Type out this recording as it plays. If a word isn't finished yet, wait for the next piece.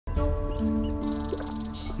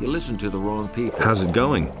You listen to the wrong people. How's it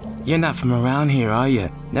going? You're not from around here, are you?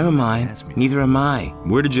 Never mind. Neither am I.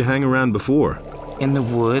 Where did you hang around before? In the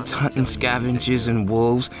woods, hunting scavengers and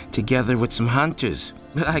wolves, together with some hunters.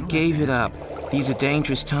 But I gave it up. These are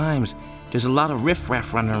dangerous times. There's a lot of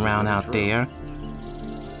riffraff running around out there.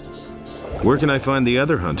 Where can I find the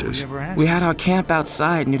other hunters? We had our camp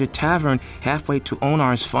outside near the tavern halfway to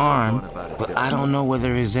NotR's farm, but I don't know whether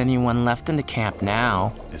there is anyone left in the camp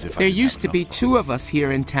now. There used to be 2 of us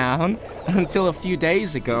here in town until a few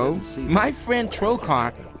days ago. My friend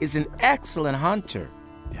Trokar is an excellent hunter.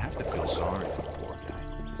 You have to feel sorry for the poor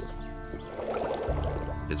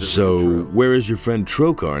guy. So, where is your friend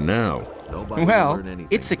Trokar now? Well,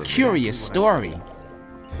 it's a curious story.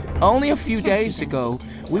 Only a few days ago,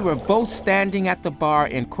 we were both standing at the bar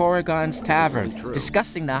in Corrigan's tavern,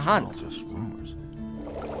 discussing the hunt.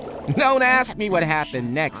 Don't ask me what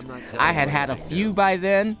happened next. I had had a few by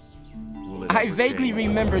then. I vaguely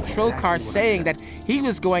remember Trokar saying that he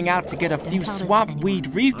was going out to get a few swamp weed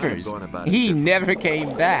reefers. He never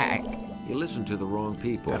came back. You listen to the wrong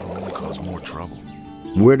people. That'll only cause more trouble.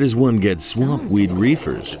 Where does one get swamp weed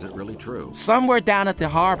reefers? Is it really true? Somewhere down at the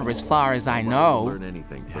harbor, as far as I know. Learn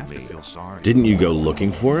anything from me. Feel sorry. Didn't you go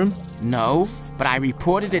looking for him? No, but I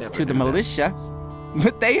reported it to the militia.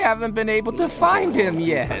 But they haven't been able to find him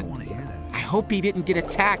yet. I hope he didn't get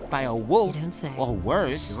attacked by a wolf, or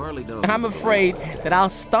worse. I'm afraid that I'll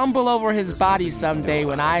stumble over his body someday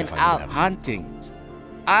when I'm out hunting.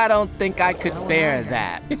 I don't think I could bear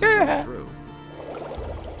that.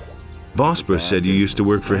 Vosper said you used to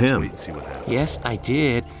work for him. Yes, I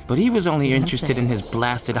did, but he was only interested in his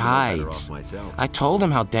blasted hides. I told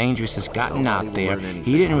him how dangerous it's gotten out there.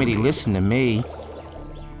 He didn't really listen to me.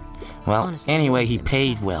 Well, anyway, he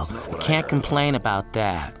paid well. Can't complain about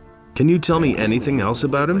that. Can you tell me anything else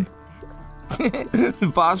about him?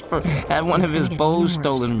 Vosper had one of his bows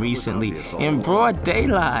stolen recently, in broad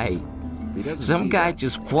daylight. Some guy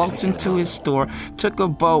just waltzed into his store, took a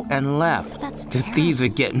bow, and left. The thieves are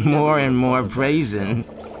getting more and more brazen.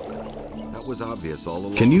 That was obvious all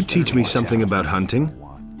along. Can you teach me something about hunting?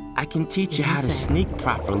 I can teach you how to sneak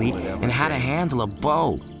properly and how to handle a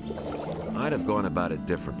bow. I'd have gone about it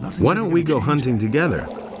differently. Why don't we go hunting together?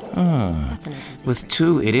 With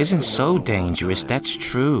 2, it isn't so dangerous, that's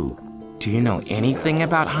true. Do you know anything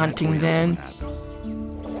about hunting then?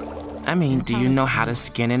 I mean, do you know how to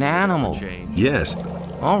skin an animal? Yes.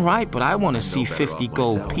 All right, but I want to see 50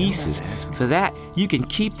 gold pieces. For that, you can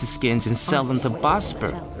keep the skins and sell them to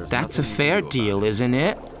Vosper. That's a fair deal, isn't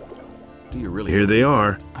it? Here they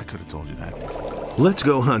are. I could have told you that. Let's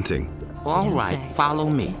go hunting. All right, follow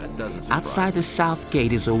me. Outside the south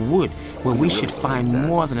gate is a wood where we should find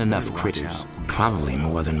more than enough critters. Probably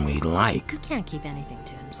more than we'd like. He can't keep anything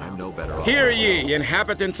to himself. I'm no better off. Hear ye,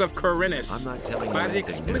 inhabitants of Corinus. I'm not telling you By the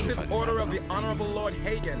anything new. explicit order of the Honorable Lord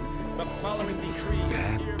Hagen, the following decree is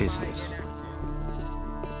Bad business.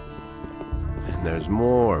 And there's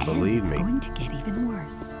more, believe It's me. going to get even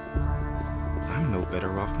worse. I'm no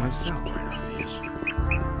better off myself. Quite obvious.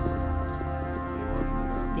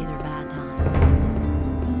 These are bad times.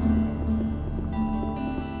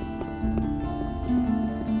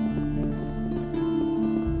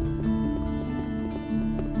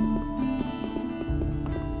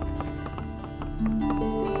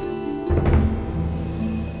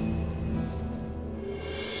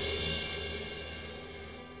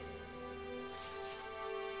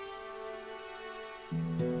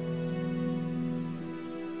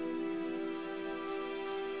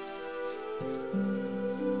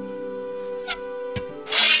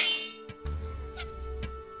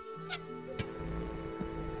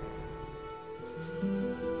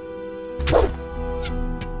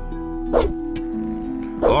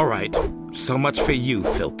 All right, so much for you,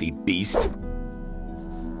 filthy beast.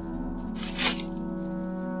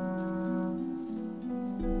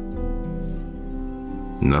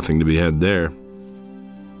 Nothing to be had there.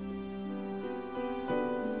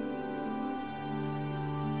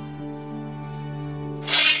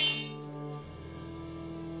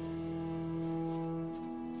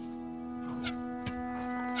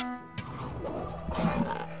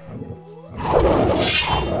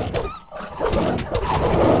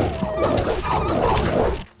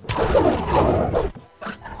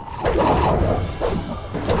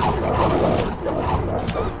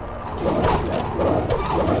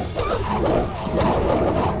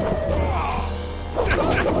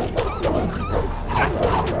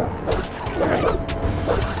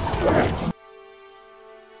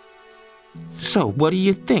 So, what do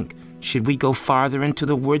you think? Should we go farther into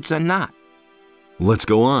the woods or not? Let's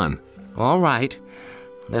go on. All right.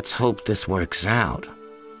 Let's hope this works out.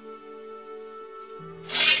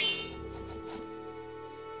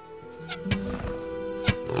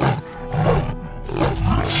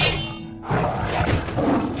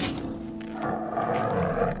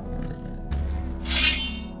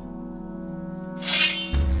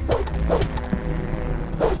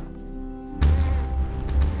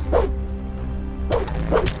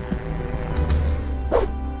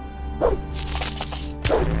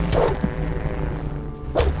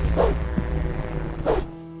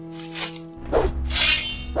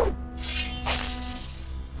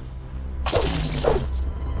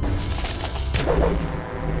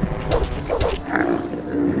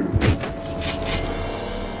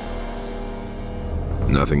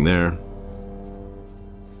 Nothing there.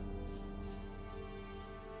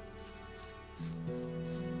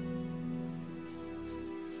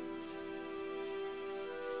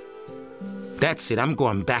 That's it, I'm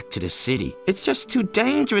going back to the city. It's just too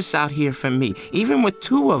dangerous out here for me, even with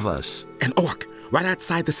two of us. An orc, right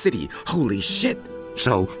outside the city. Holy shit.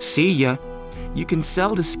 So, see ya. You can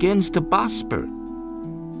sell the skins to Bosper.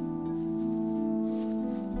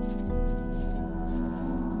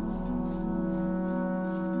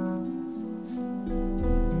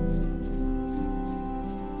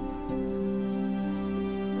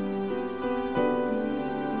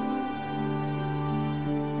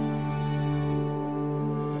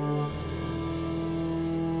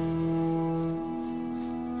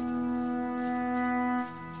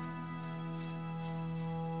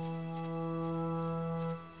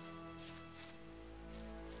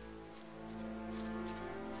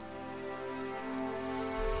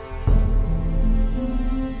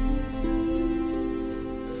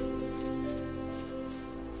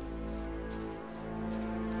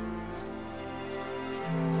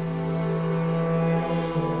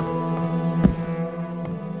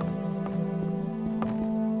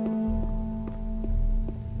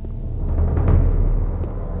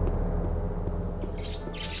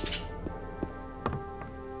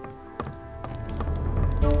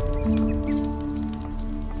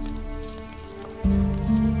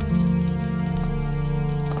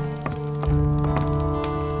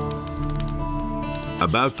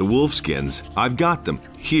 About the wolfskins, I've got them.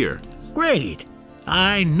 Here. Great.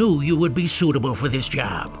 I knew you would be suitable for this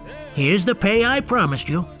job. Here's the pay I promised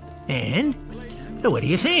you. And what do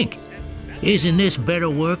you think? Isn't this better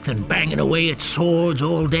work than banging away at swords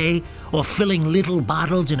all day or filling little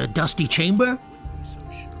bottles in a dusty chamber?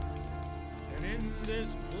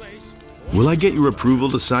 Will I get your approval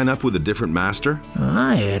to sign up with a different master?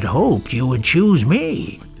 I had hoped you would choose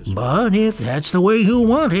me. But if that's the way you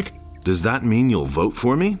want it, Does that mean you'll vote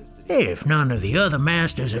for me? if none of the other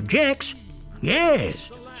masters objects, yes.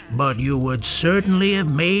 But you would certainly have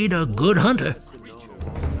made a good hunter.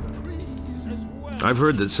 I've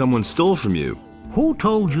heard that someone stole from you. Who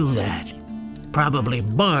told you that? Probably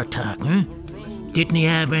Bartok, huh? Didn't he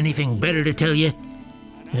have anything better to tell you?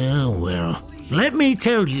 Oh, well, let me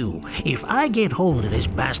tell you, if I get hold of this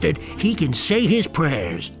bastard, he can say his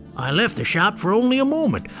prayers. I left the shop for only a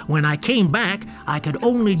moment. When I came back, I could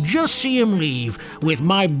only just see him leave, with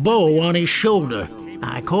my bow on his shoulder.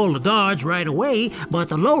 I called the guards right away, but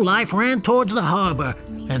the lowlife ran towards the harbor,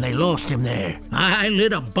 and they lost him there. I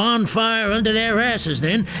lit a bonfire under their asses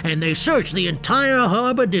then, and they searched the entire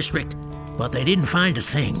harbor district. But they didn't find a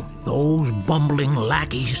thing. Those bumbling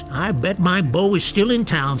lackeys. I bet my bow is still in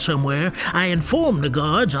town somewhere. I informed the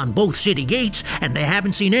guards on both city gates, and they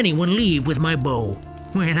haven't seen anyone leave with my bow.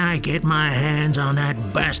 When I get my hands on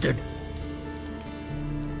that bastard...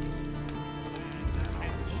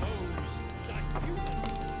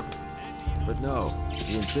 But no,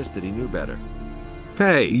 he insisted he knew better.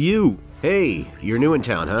 Hey, you! Hey, you're new in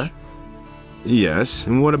town, huh? Yes,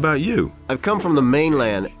 and what about you? I've come from the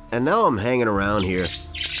mainland, and now I'm hanging around here.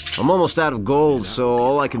 I'm almost out of gold, so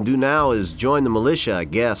all I can do now is join the militia, I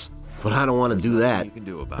guess. But I don't want to do that.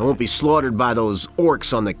 I won't be slaughtered by those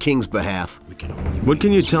orcs on the king's behalf. What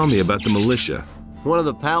can you tell me about the militia? One of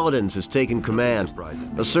the paladins has taken command,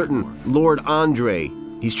 a certain Lord Andre.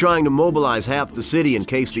 He's trying to mobilize half the city in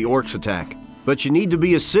case the orcs attack. But you need to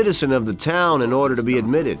be a citizen of the town in order to be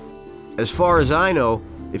admitted. As far as I know,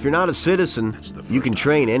 if you're not a citizen, you can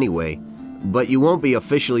train anyway, but you won't be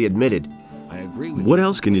officially admitted. I agree with What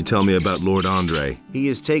else can you tell me about Lord Andre? He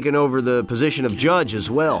has taken over the position of judge as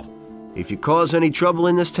well. If you cause any trouble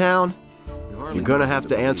in this town, you're gonna have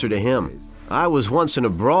to answer to him. I was once in a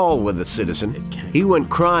brawl with a citizen. He went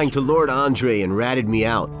crying to Lord Andre and ratted me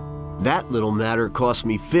out. That little matter cost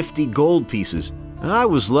me 50 gold pieces. I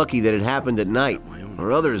was lucky that it happened at night,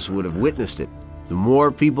 or others would have witnessed it. The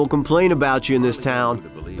more people complain about you in this town,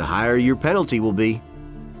 the higher your penalty will be.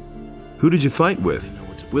 Who did you fight with?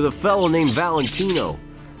 With a fellow named Valentino.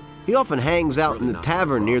 He often hangs out in the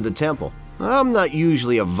tavern near the temple. I'm not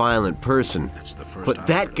usually a violent person, but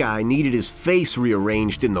that guy needed his face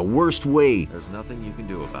rearranged in the worst way. There's nothing you can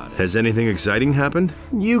do about it. Has anything exciting happened?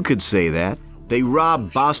 You could say that. They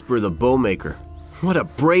robbed Bosper the bowmaker. What a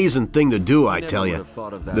brazen thing to do, I tell you.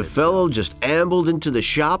 The fellow just ambled into the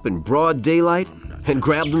shop in broad daylight and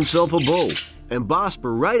grabbed himself a bow. And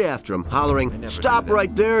Bosper right after him, hollering, "Stop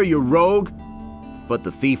right there, you rogue!" But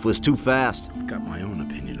the thief was too fast. I've got my own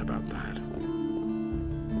opinion about that.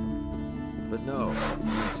 But no,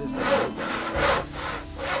 he insisted.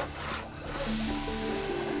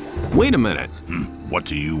 Wait a minute. What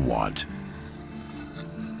do you want?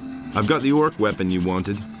 I've got the orc weapon you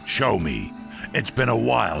wanted. Show me. It's been a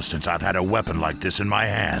while since I've had a weapon like this in my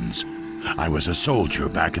hands. I was a soldier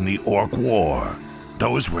back in the Orc War.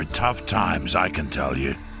 Those were tough times, I can tell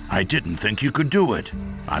you. I didn't think you could do it.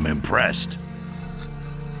 I'm impressed.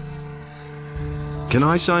 Can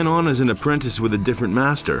I sign on as an apprentice with a different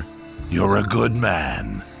master? You're a good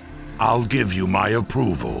man. I'll give you my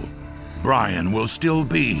approval. Brian will still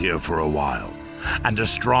be here for a while, and a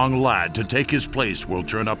strong lad to take his place will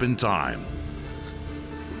turn up in time.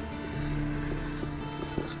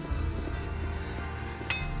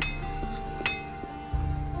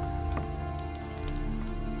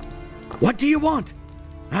 What do you want?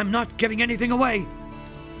 I'm not giving anything away.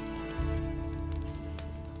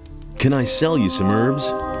 Can I sell you some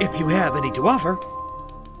herbs? If you have any to offer.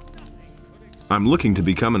 I'm looking to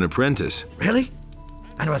become an apprentice. Really?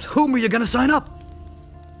 And with whom are you going to sign up?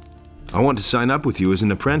 I want to sign up with you as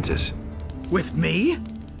an apprentice. With me?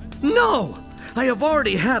 No! I have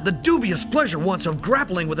already had the dubious pleasure once of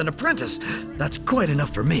grappling with an apprentice. That's quite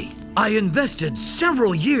enough for me. I invested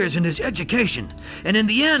several years in his education, and in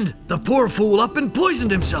the end, the poor fool up and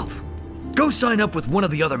poisoned himself. Go sign up with one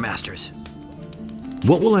of the other masters.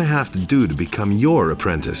 What will I have to do to become your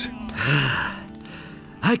apprentice?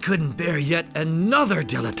 I couldn't bear yet another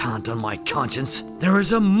dilettante on my conscience. There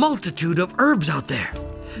is a multitude of herbs out there.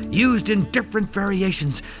 Used in different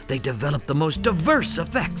variations, they develop the most diverse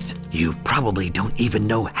effects. You probably don't even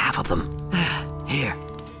know half of them. Here.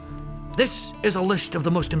 This is a list of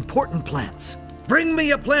the most important plants. Bring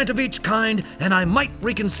me a plant of each kind, and I might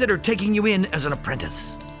reconsider taking you in as an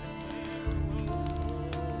apprentice.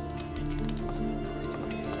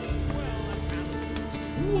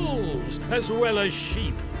 Wolves as well as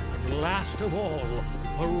sheep, and last of all,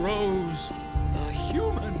 arose the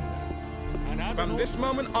human. From this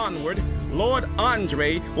moment onward, Lord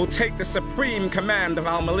Andre will take the supreme command of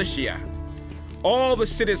our militia. All the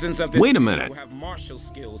citizens of this Wait a city minute. will have martial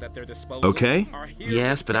skills at their disposal. Okay.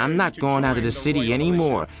 Yes, but I'm not going out of the city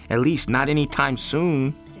anymore. At least not anytime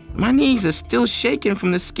soon. My knees are still shaking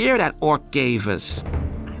from the scare that orc gave us.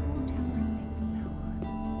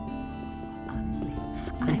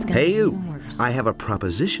 Hey you, I have a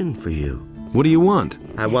proposition for you. What do you want?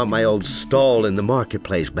 I want my old stall in the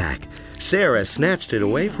marketplace back. Sarah snatched it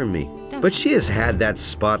away from me, but she has had that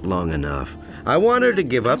spot long enough. I want her to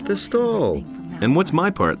give up the stall. And what's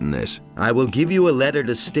my part in this? I will give you a letter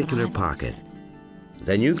to stick in her pocket.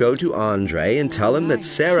 Then you go to Andre and tell him that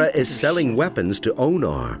Sarah is selling weapons to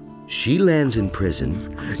NotR. She lands in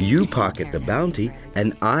prison, you pocket the bounty,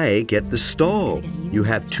 and I get the stall. You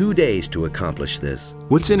have 2 days to accomplish this.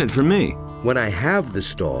 What's in it for me? When I have the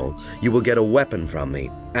stall, you will get a weapon from me,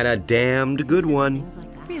 and a damned good one.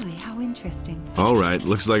 Really, how interesting. All right,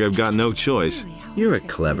 looks like I've got no choice. You're a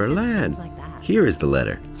clever lad. Here is the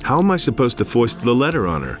letter. How am I supposed to foist the letter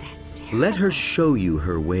on her? Let her show you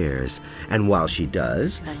her wares, and while she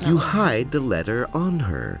does, you hide the letter on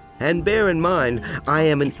her. And bear in mind, I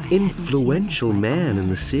am an influential man in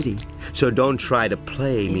the city, so don't try to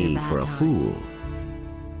play me for a fool.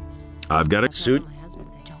 I've got a suit.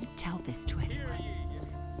 Don't tell this to anyone.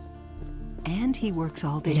 And he works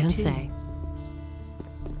all day, They don't too. say.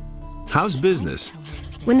 How's business?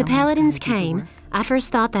 When the Paladins came, I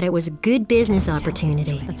first thought that it was a good business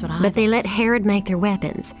opportunity, but they let Herod make their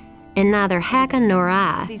weapons, and neither Hakon nor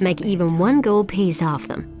I make even 1 gold piece off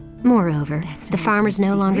them. Moreover, the farmers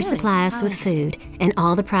no longer supply us with food, and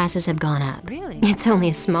all the prices have gone up. It's only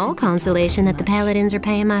a small consolation that the Paladins are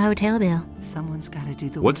paying my hotel bill. Someone's got to do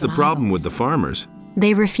the What's the problem with the farmers?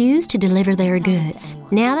 They refuse to deliver their goods.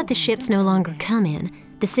 Now that the ships no longer come in,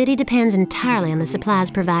 the city depends entirely on the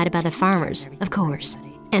supplies provided by the farmers, of course.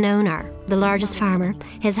 And NotR, the largest farmer,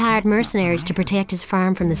 has hired mercenaries to protect his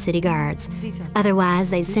farm from the city guards. Otherwise,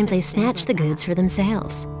 they'd simply snatch the goods for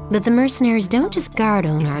themselves. But the mercenaries don't just guard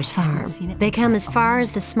NotR's farm. They come as far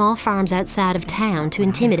as the small farms outside of town to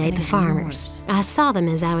intimidate the farmers. I saw them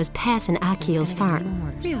as I was passing Akil's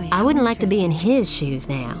farm. I wouldn't like to be in his shoes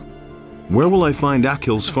now. Where will I find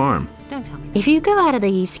Akil's farm? If you go out of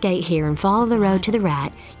the east gate here and follow the road to the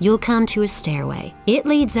right, you'll come to a stairway. It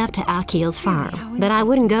leads up to Akil's farm, but I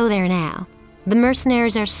wouldn't go there now. The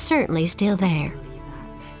mercenaries are certainly still there.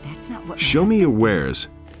 That's not what Show me your wares.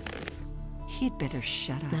 He'd better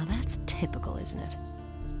shut up. Now that's typical, isn't it?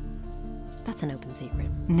 That's an open secret.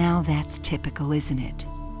 Now that's typical, isn't it?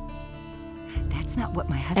 That's not what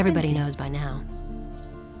my husband Everybody thinks. knows by now.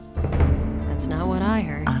 That's not what I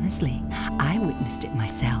heard. Honestly, I witnessed it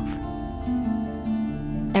myself.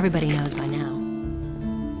 Everybody knows by now.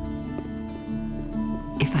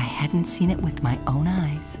 If I hadn't seen it with my own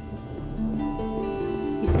eyes.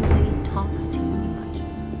 He simply talks too much.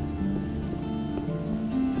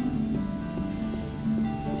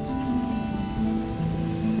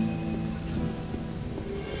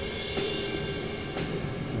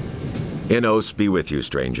 Enos be with you,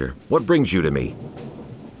 stranger. What brings you to me?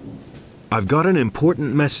 I've got an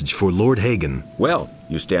important message for Lord Hagen. Well,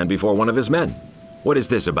 you stand before one of his men. What is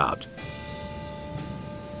this about?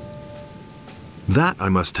 That I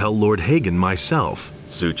must tell Lord Hagen myself.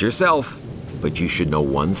 Suit yourself. But you should know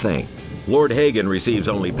one thing. Lord Hagen receives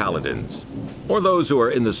only paladins, or those who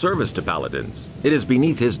are in the service to paladins. It is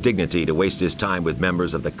beneath his dignity to waste his time with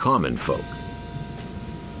members of the common folk.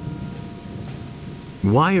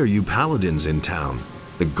 Why are you paladins in town?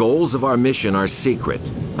 The goals of our mission are secret.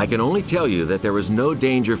 I can only tell you that there is no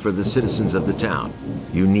danger for the citizens of the town.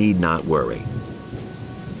 You need not worry.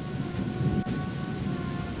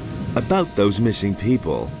 About those missing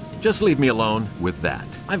people. Just leave me alone with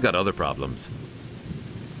that. I've got other problems.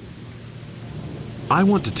 I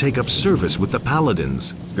want to take up service with the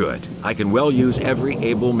paladins. Good. I can well use every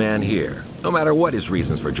able man here, no matter what his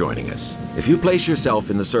reasons for joining us. If you place yourself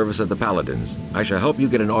in the service of the paladins, I shall help you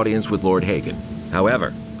get an audience with Lord Hagen.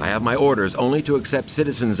 However, I have my orders only to accept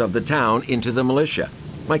citizens of the town into the militia.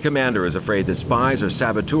 My commander is afraid that spies or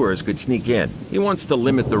saboteurs could sneak in. He wants to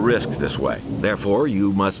limit the risk this way. Therefore,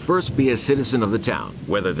 you must first be a citizen of the town.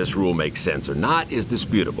 Whether this rule makes sense or not is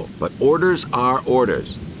disputable, but orders are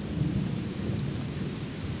orders.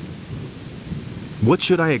 What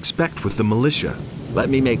should I expect with the militia? Let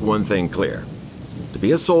me make one thing clear. To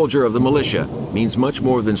be a soldier of the militia means much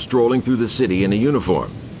more than strolling through the city in a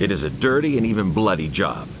uniform. It is a dirty and even bloody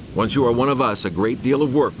job. Once you are one of us, a great deal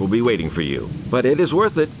of work will be waiting for you. But it is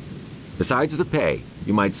worth it. Besides the pay,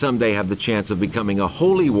 you might someday have the chance of becoming a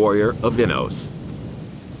holy warrior of Enos.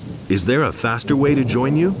 Is there a faster way to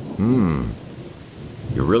join you?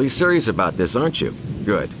 You're really serious about this, aren't you?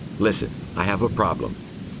 Good. Listen, I have a problem.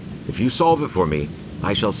 If you solve it for me,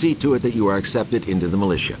 I shall see to it that you are accepted into the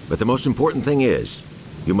militia. But the most important thing is,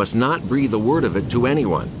 you must not breathe a word of it to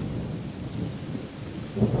anyone.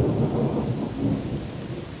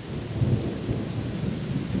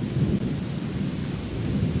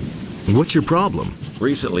 What's your problem?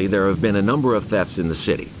 Recently, there have been a number of thefts in the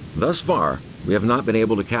city. Thus far, we have not been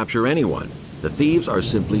able to capture anyone. The thieves are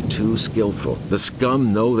simply too skillful. The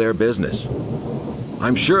scum know their business.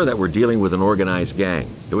 I'm sure that we're dealing with an organized gang.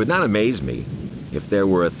 It would not amaze me if there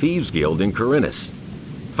were a thieves' guild in Corinus.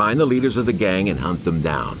 Find the leaders of the gang and hunt them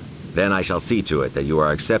down. Then I shall see to it that you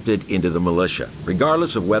are accepted into the militia,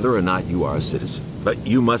 regardless of whether or not you are a citizen. But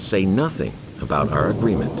you must say nothing about our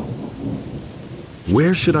agreement.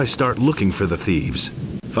 Where should I start looking for the thieves?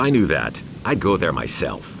 If I knew that, I'd go there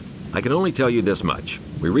myself. I can only tell you this much.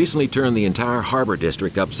 We recently turned the entire harbor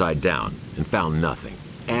district upside down and found nothing.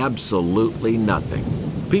 Absolutely nothing.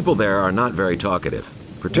 People there are not very talkative,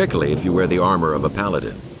 particularly if you wear the armor of a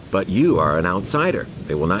paladin. But you are an outsider.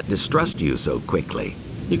 They will not distrust you so quickly.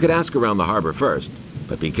 You could ask around the harbor first,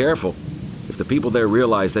 but be careful. If the people there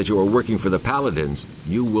realize that you are working for the paladins,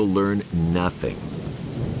 you will learn nothing.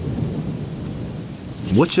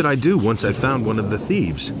 What should I do once I've found one of the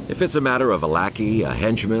thieves? If it's a matter of a lackey, a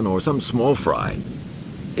henchman, or some small fry,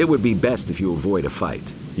 it would be best if you avoid a fight.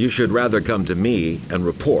 You should rather come to me and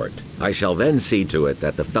report. I shall then see to it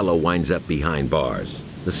that the fellow winds up behind bars.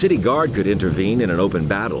 The city guard could intervene in an open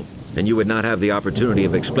battle, and you would not have the opportunity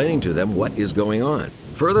of explaining to them what is going on.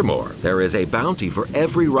 Furthermore, there is a bounty for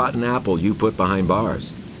every rotten apple you put behind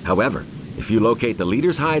bars. However, if you locate the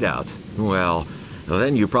leader's hideout, well,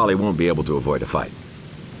 then you probably won't be able to avoid a fight.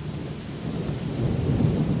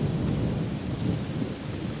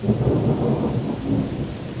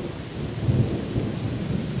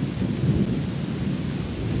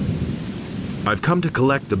 I've come to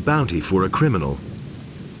collect the bounty for a criminal.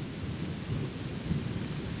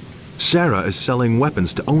 Sarah is selling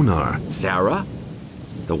weapons to NotR. Sarah?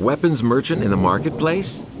 The weapons merchant in the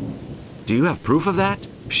marketplace? Do you have proof of that?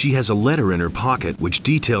 She has a letter in her pocket which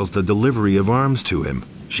details the delivery of arms to him.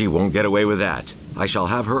 She won't get away with that. I shall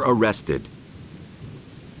have her arrested.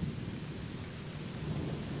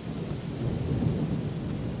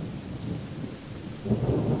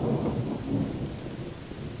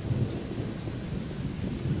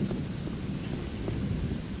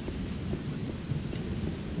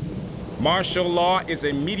 Martial law is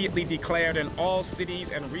immediately declared in all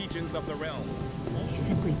cities and regions of the realm. He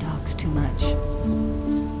simply talks too much.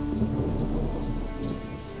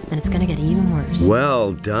 And it's gonna get even worse.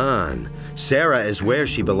 Well done. Sarah is where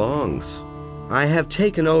she belongs. I have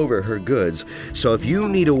taken over her goods, so if you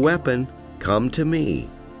need a weapon, come to me.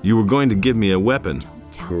 You were going to give me a weapon.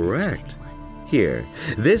 Correct. Here,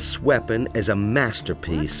 this weapon is a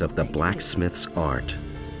masterpiece of the blacksmith's art.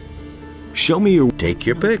 Show me your... Take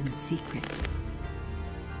your pick. Secret.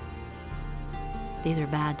 These are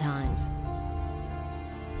bad times.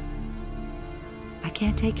 I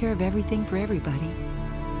can't take care of everything for everybody.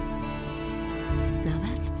 Now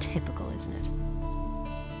that's typical, isn't it?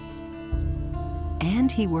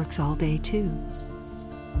 And he works all day, too.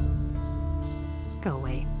 Go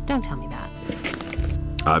away. Don't tell me that.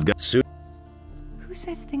 I've got suit. Who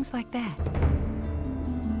says things like that?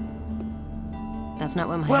 That's not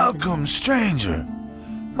what my Welcome, stranger.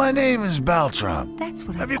 My name is Baltram. That's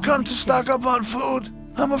what Have you come to stock up on food?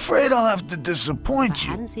 I'm afraid I'll have to disappoint I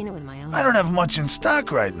you. hadn't seen it with my own I don't have much in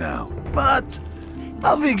stock right now, but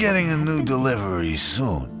I'll be getting a new delivery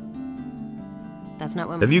soon. That's not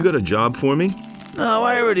what Have you got a job for me? No,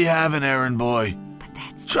 I already have an errand boy. But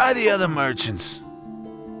that's... Try the other merchants.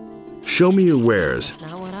 Show me your wares.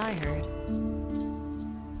 That's not what I heard.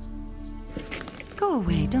 Go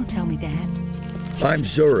away, don't tell me that. I'm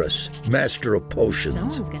Zurus, master of potions.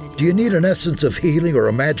 Someone's gotta Do you need an essence of healing or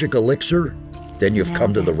a magic elixir? Then you've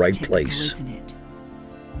come to the right place. Isn't it?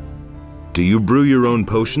 Do you brew your own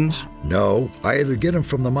potions? No, I either get them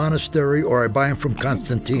from the monastery or I buy them from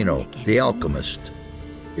Constantino, the alchemist.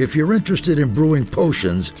 If you're interested in brewing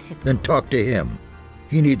potions, then talk to him.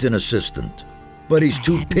 He needs an assistant. But he's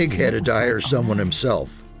too pig-headed to hire someone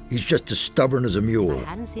himself. He's just as stubborn as a mule.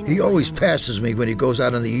 He always passes me when he goes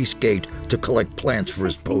out on the East Gate to collect plants for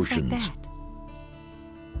his potions.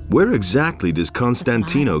 Where exactly does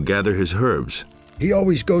Constantino gather his herbs? He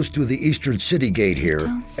always goes through the eastern city gate here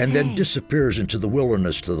and then disappears into the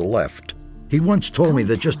wilderness to the left. He once told me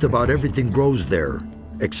that just about everything grows there,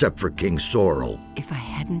 except for King Sorrel. If I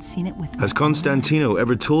hadn't seen it with... Has Constantino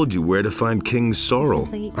ever told you where to find King Sorrel?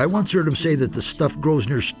 I once heard him say that the stuff grows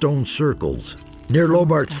near stone circles. Near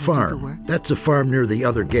Lobart's farm. That's a farm near the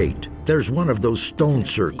other gate. There's one of those stone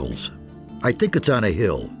circles. I think it's on a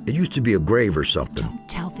hill. It used to be a grave or something. Don't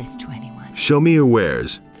tell this to anyone. Show me your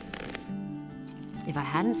wares. If I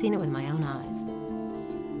hadn't seen it with my own eyes.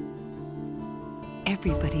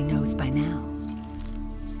 Everybody knows by now.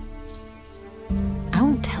 I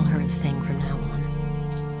won't tell her a thing from now on.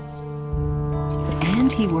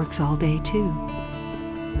 And he works all day, too.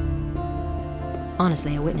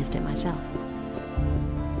 Honestly, I witnessed it myself.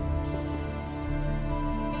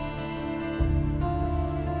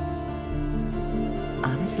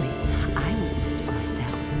 Honestly, I witnessed it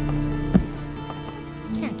myself.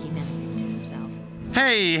 Can't keep anything to himself.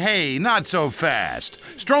 Hey, not so fast.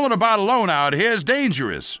 Strolling about alone out here is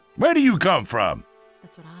dangerous. Where do you come from?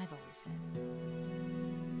 That's what I've always said.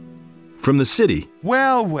 From the city?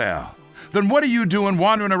 Well. Then what are you doing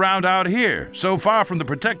wandering around out here, so far from the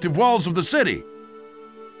protective walls of the city?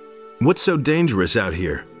 What's so dangerous out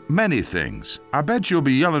here? Many things. I bet you'll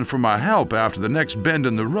be yelling for my help after the next bend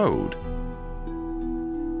in the road.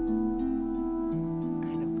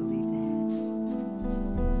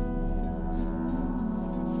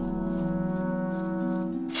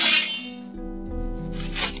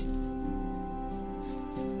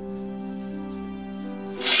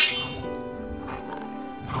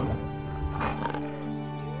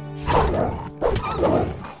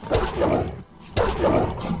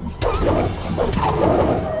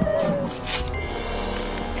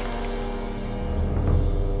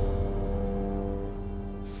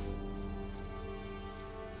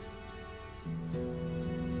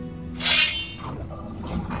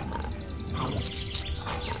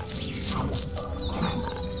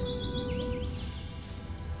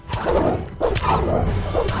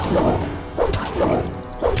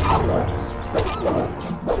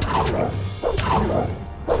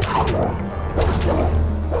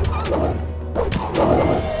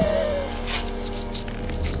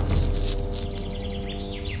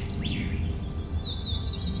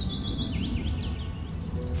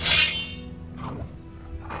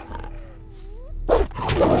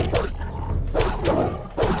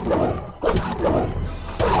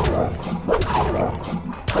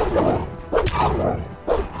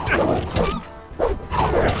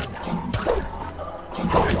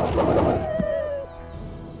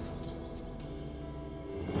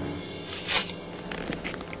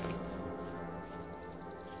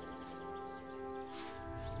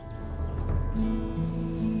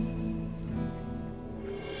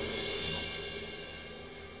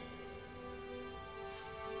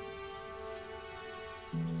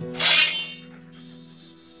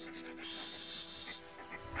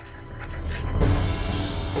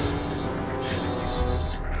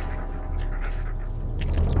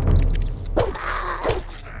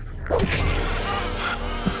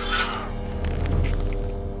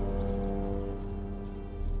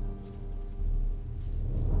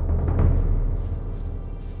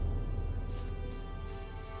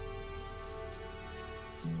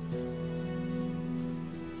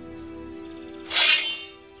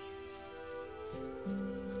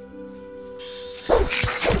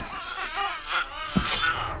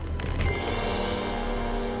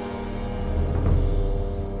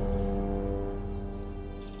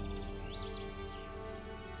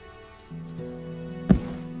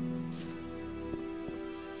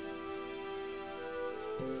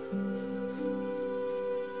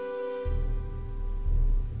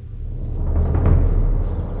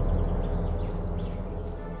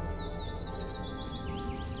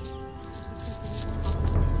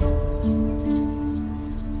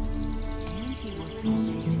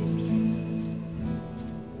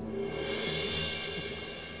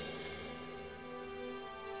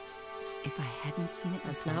 If I hadn't seen it,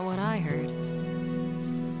 That's not what I heard.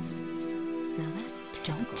 Now that's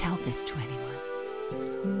don't tell this to anyone.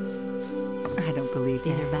 I don't believe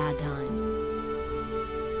These are bad times.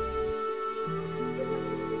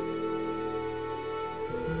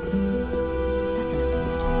 That's an open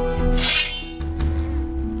situation.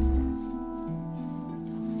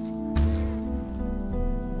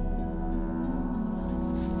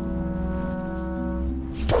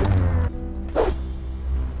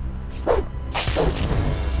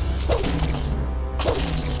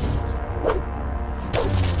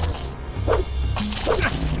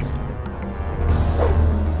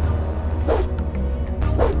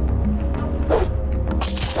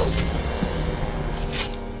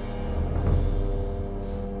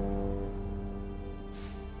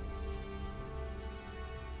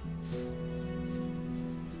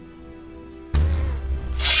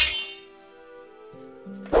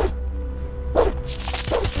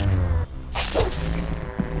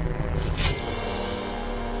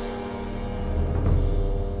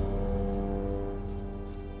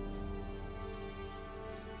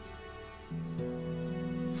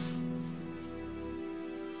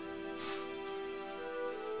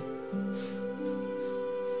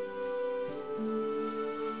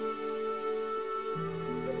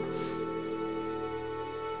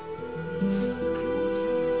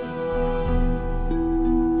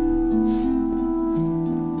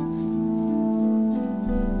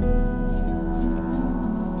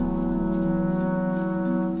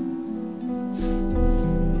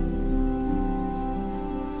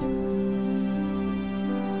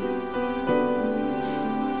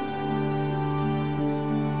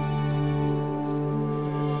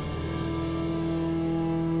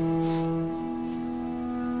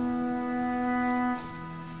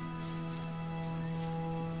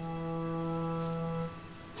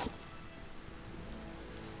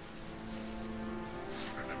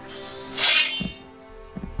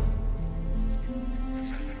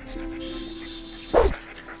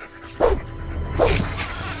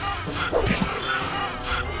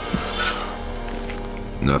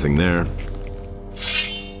 Nothing there.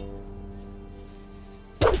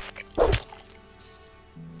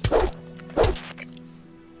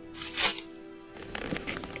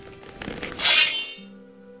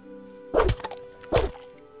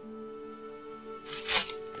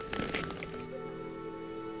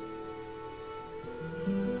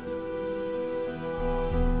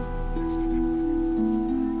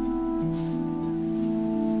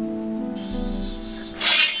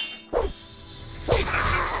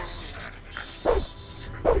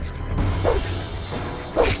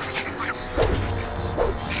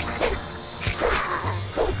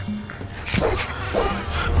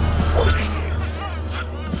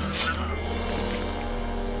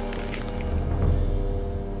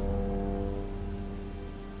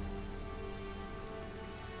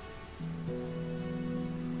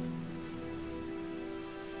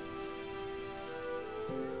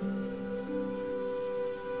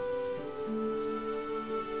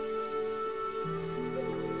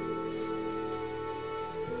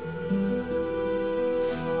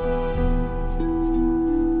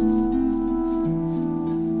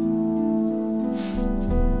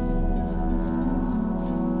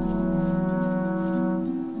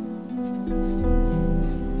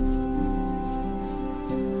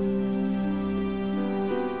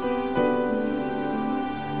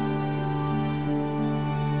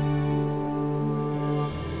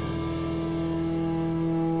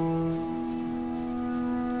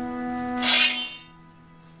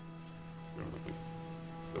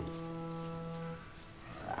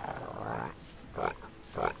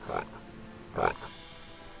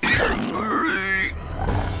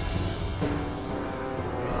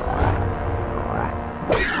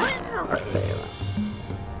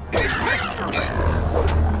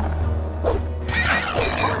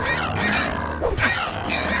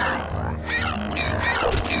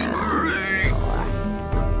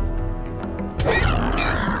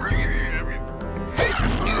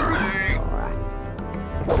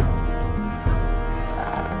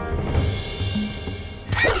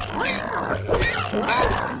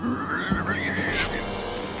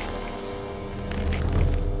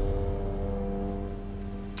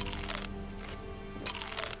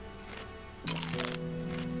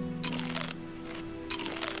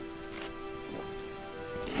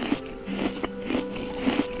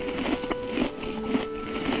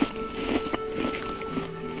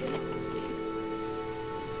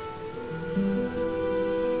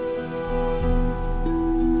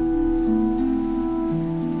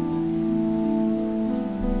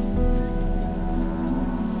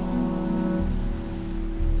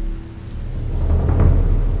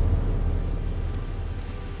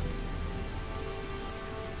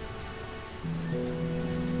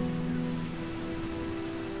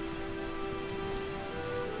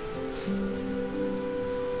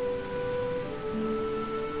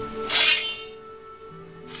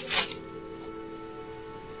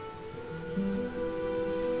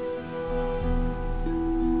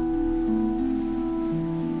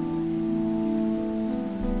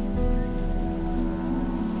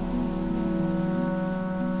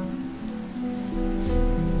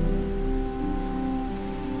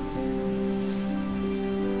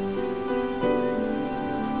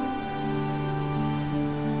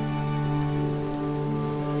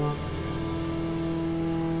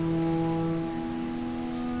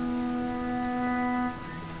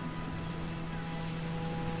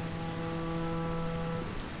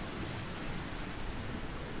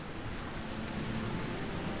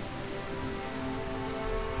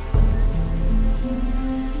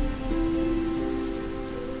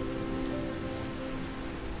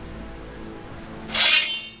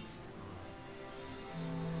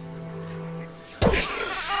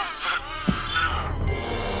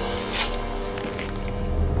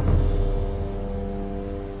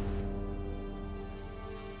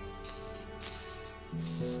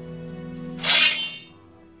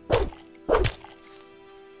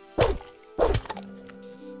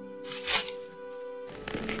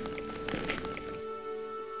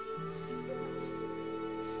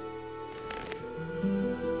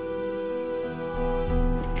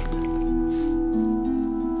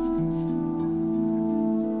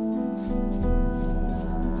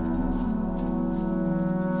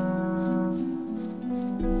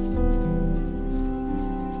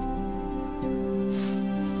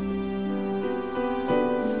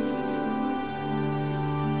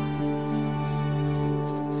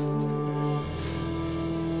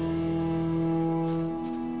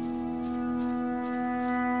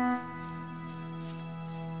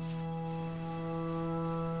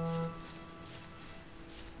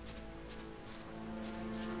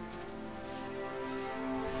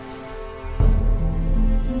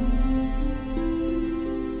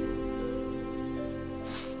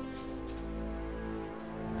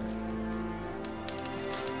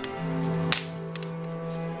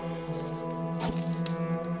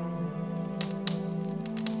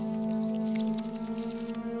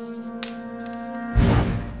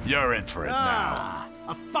 You're in for it now.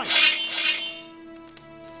 A fight!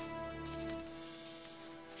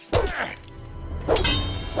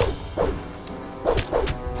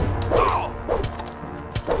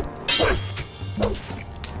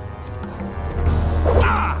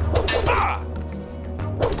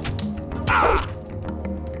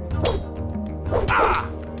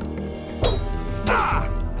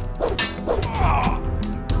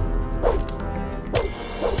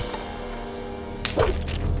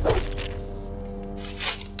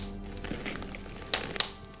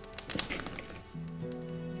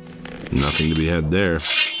 Nothing to be had there.